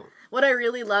Hello. what I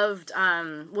really loved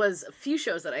was a few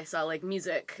shows that I saw, like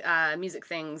music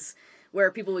things, where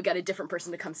people would get a different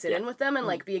person to come sit in with them and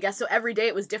like be a guest. So every day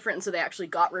it was different, and so they actually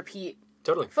got repeat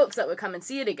Totally. folks that would come and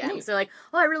see it again. So like,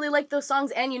 oh, I really like those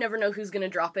songs, and you never know who's gonna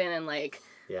drop in and like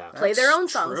Yeah. play their That's own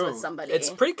songs true. with somebody. It's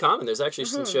pretty common. There's actually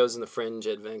some shows in the Fringe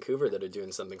at Vancouver that are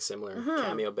doing something similar,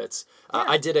 cameo bits.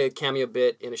 I did a cameo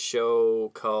bit in a show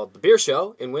called The Beer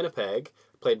Show in Winnipeg.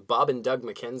 Played Bob and Doug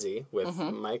McKenzie with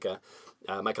Micah.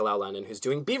 Michael Aulainen, who's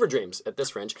doing Beaver Dreams at this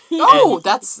Fringe. Oh,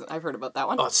 I've heard about that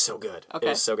one. Oh, it's so good. Okay. It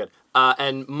was so good.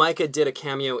 And Micah did a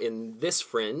cameo in this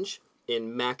Fringe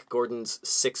in Mac Gordon's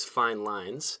Six Fine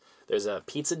Lines. There's a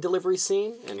pizza delivery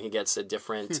scene, and he gets a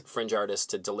different Fringe artist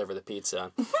to deliver the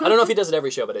pizza. I don't know if he does it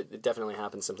every show, but it definitely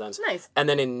happens sometimes. Nice. And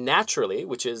then in Naturally,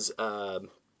 which is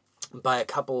by a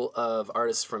couple of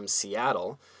artists from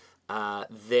Seattle,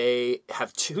 they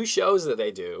have 2 shows that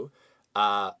they do,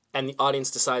 and the audience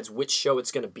decides which show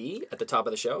it's going to be at the top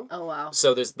of the show. Oh, wow.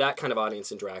 So there's that kind of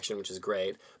audience interaction, which is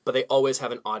great. But they always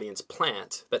have an audience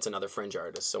plant that's another Fringe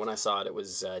artist. So when I saw it, it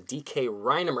was DK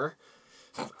Reinemer.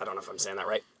 I don't know if I'm saying that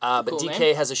right. But Cool DK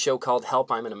name. has a show called Help,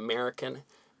 I'm an American.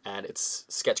 And it's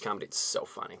sketch comedy. It's so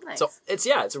funny. Nice. So it's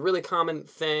a really common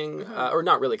thing. Or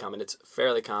not really common. It's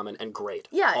fairly common and great.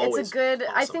 Yeah, Always it's a good.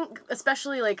 I awesome. think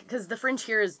especially like because the Fringe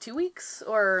here is 2 weeks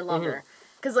or longer.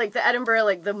 Because like the Edinburgh,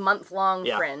 like the month-long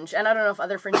Yeah. Fringe, and I don't know if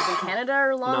other Fringes in Canada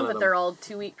are None long, of but them. they're all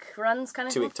 2-week runs kind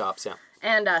of 2 thing. week tops, yeah.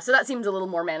 And so that seems a little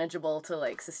more manageable to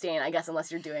like sustain, I guess,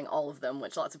 unless you're doing all of them,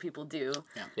 which lots of people do.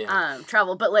 Yeah.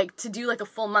 Travel, but like to do like a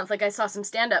full month, like I saw some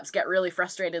stand-ups get really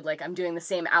frustrated, like I'm doing the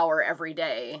same hour every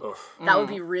day. That would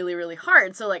be really, really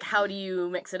hard. So like how do you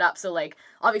mix it up? So like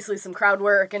obviously some crowd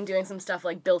work and doing some stuff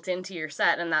like built into your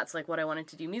set, and that's like what I wanted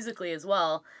to do musically as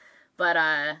well. But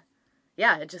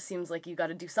yeah, it just seems like you got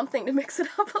to do something to mix it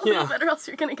up a little bit, or else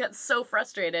you're gonna get so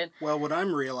frustrated. Well, what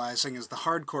I'm realizing is the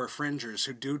hardcore Fringers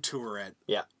who do tour it,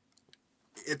 Yeah.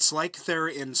 it's like they're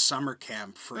in summer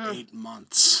camp for 8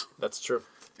 months. That's true.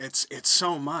 It's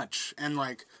so much, and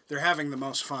like they're having the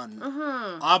most fun,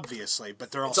 obviously,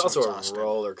 but they're It's also also exhausted. a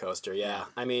roller coaster, yeah.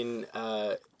 I mean,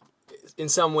 in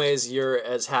some ways, you're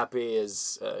as happy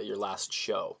as your last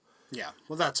show. Yeah,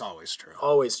 well, that's always true.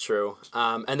 Always true.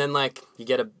 And then, like, you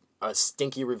get a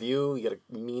stinky review, you get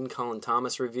a mean Colin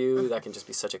Thomas review. That can just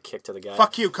be such a kick to the guy.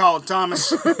 Fuck you, Colin Thomas.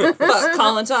 Fuck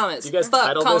Colin Thomas. You guys Fuck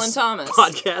title Colin this Thomas.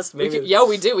 podcast? Maybe.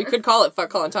 We do. We could call it Fuck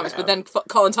Colin Thomas, but then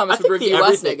Colin Thomas would the review us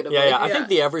everything- negatively. Yeah. I think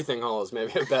the Everything Hole is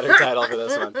maybe a better title for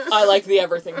this one. I like the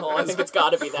Everything Hole. I think it's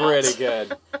got to be that. Pretty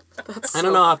good. I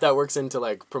don't know if that works into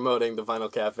like promoting the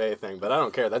Vinyl Cafe thing, but I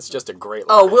don't care. That's just a great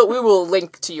line. Oh, we will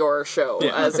link to your show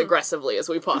as aggressively as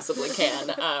we possibly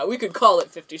can. We could call it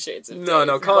 50 Shades of No,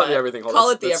 Dave, call it but the Everything Hole. Call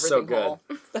it the That's so Everything good. Hole.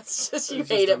 That's just, you It's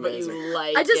hate just it, but amazing. you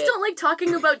like I just it. don't like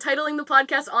talking about titling the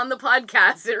podcast on the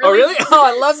podcast. It Oh, really really? Oh,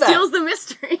 I love that. steals the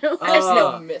mystery away. There's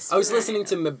no mystery. I was listening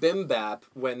to Mabimbap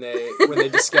when they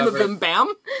discovered Bim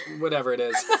Bam? whatever it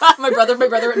is. my brother,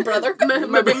 and brother.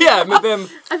 Mabim.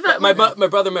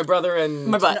 My brother, and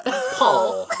My butt.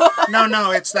 Paul.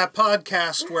 No, it's that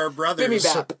podcast where brothers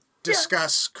Bibimbap.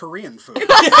 discuss Korean food.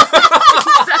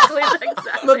 exactly.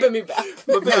 My Bimmy Bap.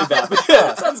 Mabimbap.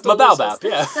 Yeah. Mabaobab.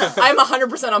 Yeah. I'm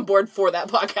 100% on board for that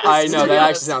podcast. I know to be that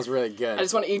honest. actually sounds really good. I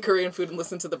just want to eat Korean food and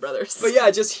listen to the brothers. But yeah,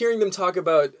 just hearing them talk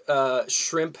about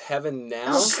shrimp heaven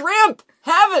now. Shrimp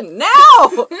heaven now.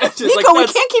 Just Nico, like, we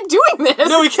that's- can't keep doing this.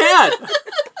 No, we can't.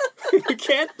 You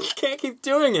can't keep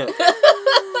doing it.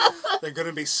 They're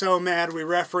gonna be so mad we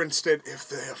referenced it if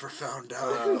they ever found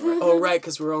out. Oh right,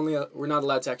 because we're not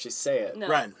allowed to actually say it. No.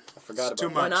 Right. I forgot It's about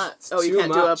too that. Why much. not? Oh, you too can't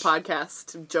much. do a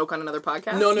podcast joke on another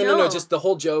podcast? No, No. just the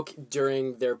whole joke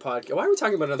during their podcast. Why are we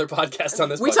talking about another podcast on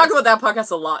this We podcast? talk about that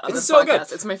podcast a lot on It's this so podcast.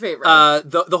 good. It's my favorite.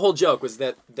 The whole joke was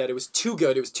that it was too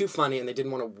good, it was too funny, and they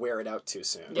didn't want to wear it out too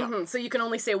soon. Yeah. So you can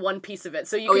only say one piece of it.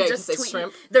 So you Oh, can yeah, you just can say tweet.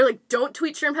 shrimp. They're like, don't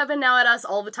tweet shrimp heaven now at us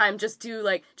all the time. Just do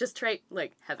like, just try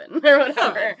like heaven or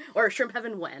whatever, or shrimp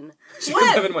heaven when.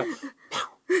 Kevin went,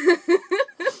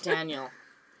 Daniel.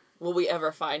 Will we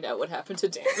ever find out what happened to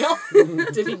Daniel?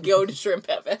 Did he go to shrimp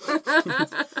heaven?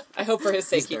 I hope for his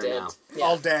sake he there did. now. Yeah.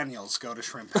 All Daniels go to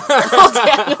shrimp. All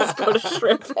Daniels go to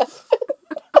shrimp heaven.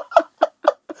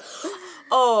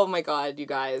 Oh my god, you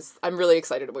guys. I'm really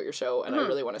excited about your show and I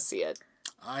really want to see it.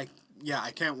 I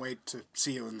can't wait to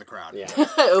see you in the crowd. yeah.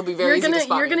 It'll be very easy to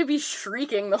spot You're me. gonna be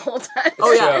shrieking the whole time.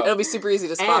 Oh yeah, True. it'll be super easy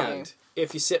to spot me. And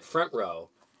if you sit front row,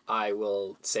 I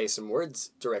will say some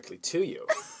words directly to you.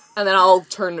 And then I'll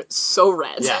turn so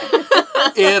red. Yeah.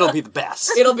 It'll be the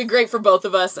best. It'll be great for both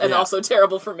of us and Yeah. also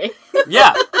terrible for me.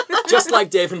 Yeah. Just like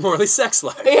Dave and Morley's sex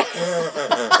life.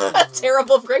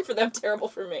 Terrible, great for them, terrible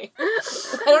for me.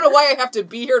 I don't know why I have to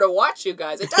be here to watch you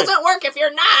guys. It doesn't work if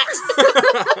you're not.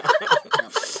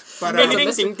 But Ding,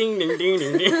 ding, ding, ding, ding, ding,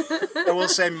 ding, ding. I will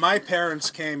say my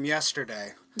parents came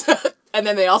yesterday. And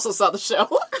then they also saw the show.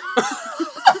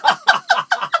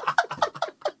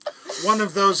 One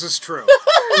of those is true.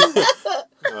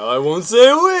 I won't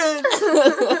say when.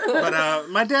 But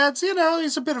my dad's,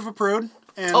 he's a bit of a prude.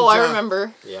 And, Oh, I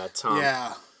remember. Yeah, Tom.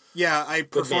 Yeah, I man,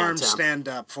 performed Tom.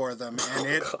 stand-up for them,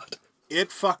 and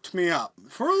it fucked me up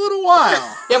for a little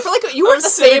while. Yeah, for like you were the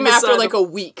same after beside like him. a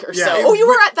week or Yeah. so. Oh, you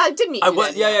were at that? Didn't meet I you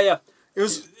was, then. yeah. It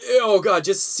was Oh god,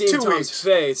 just seeing 2 Tom's weeks.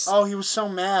 face. Oh, he was so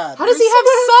mad. How does he have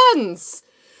sons?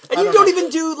 And I you don't don't know. even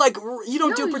do like you don't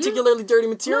No, do you- particularly dirty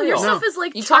No, material. your stuff is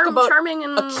like You talk about charming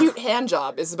and A cute hand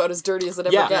job is about as dirty as it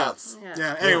ever Yeah. gets.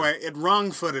 Yeah. Anyway, it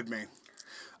wrong-footed me.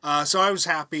 So I was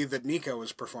happy that Nico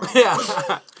was performing. Yeah,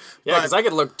 because But- I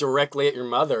could look directly at your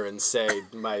mother and say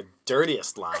my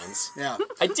dirtiest lines. Yeah.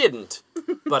 I didn't,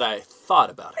 but I thought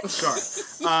about it. Sure.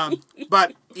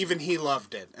 But even he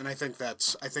loved it, and I think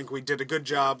we did a good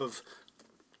job of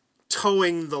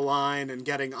towing the line and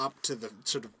getting up to the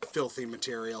sort of filthy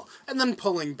material, and then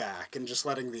pulling back and just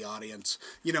letting the audience,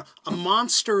 a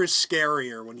monster is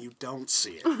scarier when you don't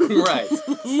see it. Right.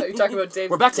 So you're talking about Dave.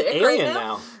 We're back to Dick Alien right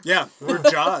now. Yeah, we're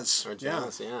Jaws. Or Yeah.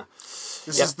 Jaws, yeah.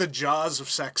 This Yep. is the Jaws of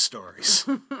sex stories.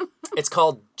 It's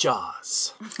called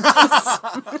Jaws.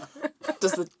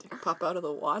 Does the dick pop out of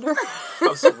the water?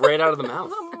 Comes right out of the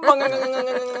mouth.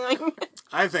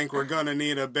 I think we're gonna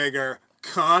need a bigger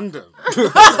condom.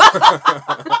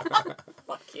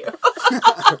 Fuck you.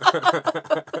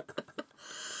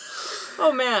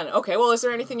 Oh man. Okay. Well, is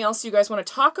there anything else you guys want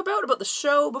to talk about the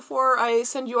show before I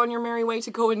send you on your merry way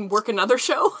to go and work another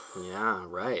show? Yeah,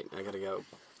 right. I gotta go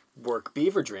work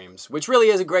Beaver Dreams, which really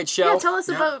is a great show. Yeah, tell us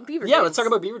about Beaver Yeah, Dreams. let's talk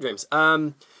about Beaver Dreams.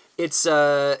 It's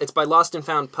by Lost and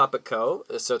Found Puppet Co.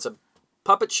 So it's a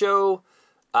puppet show,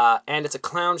 and it's a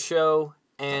clown show,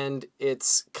 and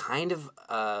it's kind of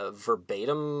a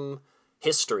verbatim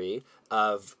history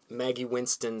of Maggie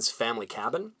Winston's family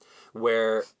cabin,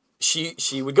 where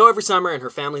she would go every summer, and her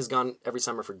family's gone every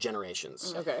summer for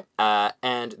generations. Okay.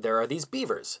 And there are these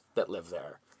beavers that live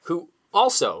there who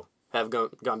also have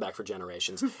gone back for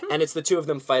generations. And it's the two of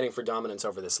them fighting for dominance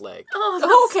over this lake.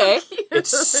 Oh, okay.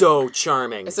 It's so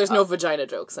charming. There's no vagina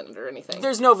jokes in it or anything.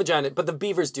 There's no vagina, but the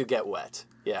beavers do get wet.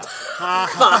 Yeah.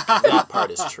 That part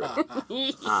is true.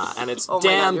 And it's Oh my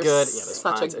damn God, you're good. Yeah, there's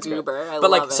such a puns, it's great. goober. I but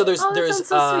love so it. there's Oh, that there's sounds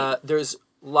so there's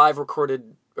live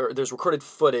recorded or there's recorded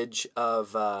footage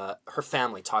of her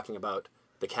family talking about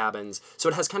the cabins. So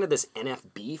it has kind of this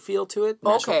NFB feel to it,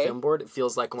 National Okay. Film Board. It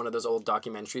feels like one of those old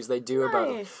documentaries they do about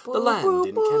Nice. the land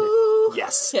in Canada.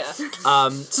 Yes. Yeah.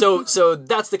 So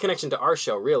that's the connection to our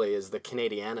show, really, is the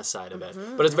Canadiana side of it.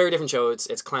 But it's a very different show.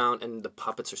 It's clown, and the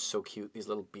puppets are so cute, these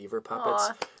little beaver puppets.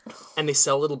 Aw. And they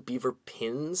sell little beaver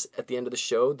pins at the end of the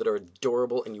show that are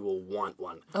adorable, and you will want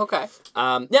one. Okay.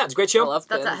 Yeah, it's a great show. I love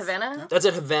That's at pins. Havana? That's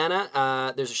at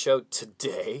Havana. There's a show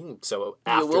today, so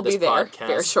after You will this be there podcast,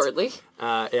 very shortly.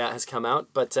 it has come out.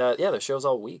 But yeah, the show's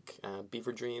all week.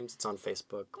 Beaver Dreams. It's on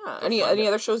Facebook. Any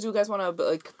other shows you guys want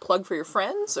to plug for your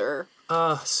friends or?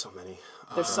 So many.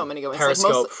 There's so many going.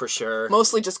 Periscope for sure.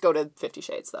 Mostly just go to 50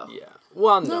 Shades though. Yeah.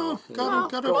 Well, no.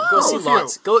 Gotta Go see a few.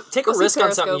 lots. Go take Go a see risk on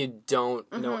Periscope. something you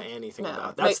don't know anything No.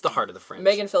 about. That's the heart of the Fringe.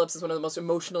 Megan Phillips is one of the most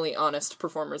emotionally honest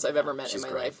performers I've ever met in she's my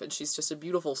great. life, and she's just a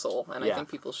beautiful soul. And I Yeah. think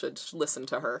people should listen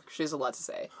to her. She has a lot to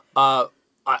say.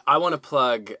 I want to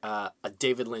plug a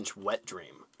David Lynch Wet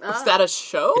Dream. Is that a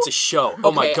show? It's a show.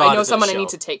 Oh my Okay, god! I know it's a someone I show. need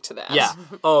to take to that. Yeah.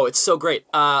 Oh, it's so great.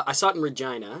 I saw it in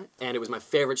Regina, and it was my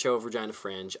favorite show of Regina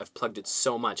Fringe. I've plugged it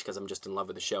so much because I'm just in love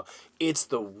with the show. It's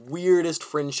the weirdest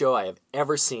Fringe show I have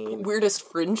ever seen. Weirdest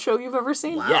Fringe show you've ever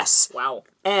seen? Yes. Wow.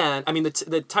 And I mean,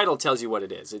 the title tells you what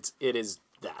it is. It is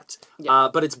that. Yeah.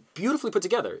 But it's beautifully put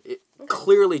together.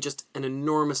 Clearly, just an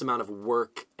enormous amount of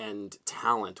work and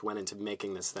talent went into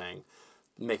making this thing,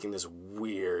 making this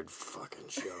weird fucking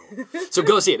show. So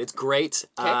go see it. It's great.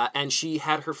 Okay. And she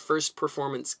had her first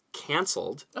performance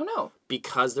canceled Oh no.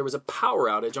 because there was a power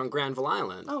outage on Granville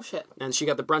Island. Oh shit. And she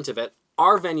got the brunt of it.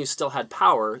 Our venue still had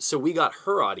power, so we got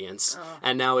her audience,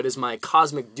 and now it is my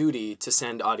cosmic duty to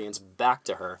send audience back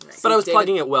to her. But I was David-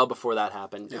 plugging it well before that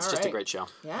happened. It's All just a right. great show.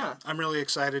 Yeah. I'm really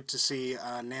excited to see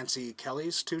Nancy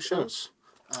Kelly's 2 shows.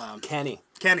 Kenny.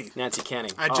 Kenny. Nancy Kenny.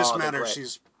 I just Oh, met they're her. great.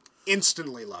 She's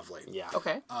instantly lovely. Yeah.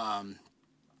 Okay.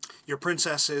 Your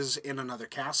princess is in another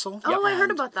castle. Oh, I heard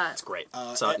And about that. It's great.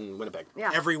 Saw it in Winnipeg.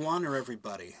 Yeah. Everyone or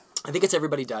everybody? I think it's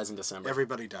Everybody Dies in December.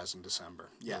 Everybody does in December.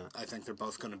 Yeah, I think they're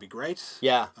both going to be great.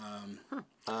 Yeah.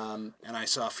 And I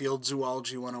saw Field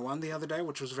Zoology 101 the other day,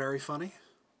 which was very funny.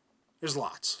 There's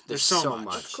lots. There's so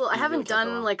much. Cool. I You haven't really can't go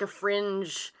done wrong. like a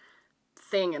Fringe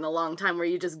thing in a long time where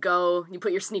you just go, you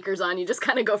put your sneakers on, you just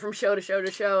kind of go from show to show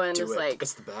to show, and Do just it. like,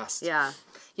 It's the best. yeah.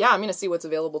 Yeah, I'm gonna see what's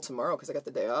available tomorrow because I got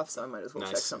the day off, so I might as well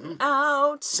Nice. check something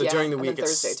out. So Yeah, during the and week then it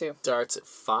Thursday too. starts at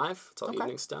 5. It's all Okay.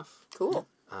 evening stuff. Cool.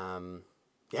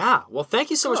 Yeah. Well, thank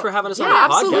you so much for having us on Yeah,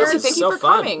 the podcast. absolutely. It's Thank so you for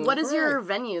fun. coming. What is your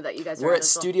venue that you guys are We're at at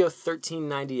as well? Studio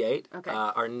 1398. Okay.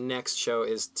 Our next show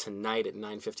is tonight at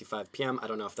 9:55 p.m. I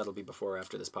don't know if that'll be before or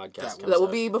after this podcast comes That will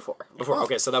out. be before. Before.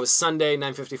 Okay, so that was Sunday,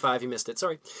 9:55. You missed it.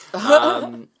 Sorry.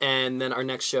 And then our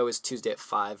next show is Tuesday at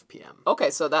 5 p.m. Okay,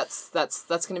 so that's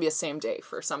going to be a same day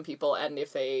for some people, and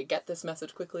if they get this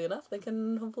message quickly enough, they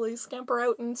can hopefully scamper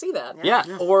out and see that. Yeah.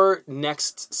 Or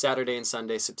next Saturday and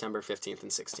Sunday, September 15th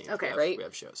and 16th. Okay, great. We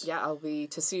have shows. Yeah, I'll be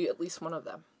to see at least one of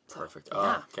them. Perfect.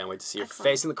 Yeah. Oh, can't wait to see your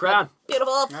face in the crowd.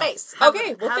 Beautiful face.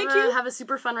 Okay, well, thank you. Have a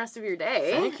super fun rest of your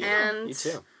day. Thank you. And You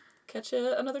too. Catch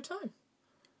you another time.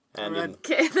 And, Right.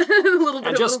 Okay, a little bit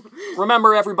and of just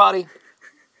remember, everybody,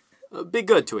 be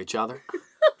good to each other.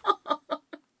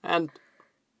 And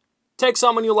take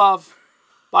someone you love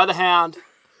by the hand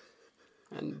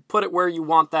and put it where you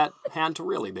want that hand to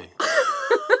really be.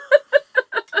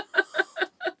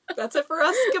 That's it for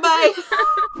us.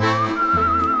 Goodbye.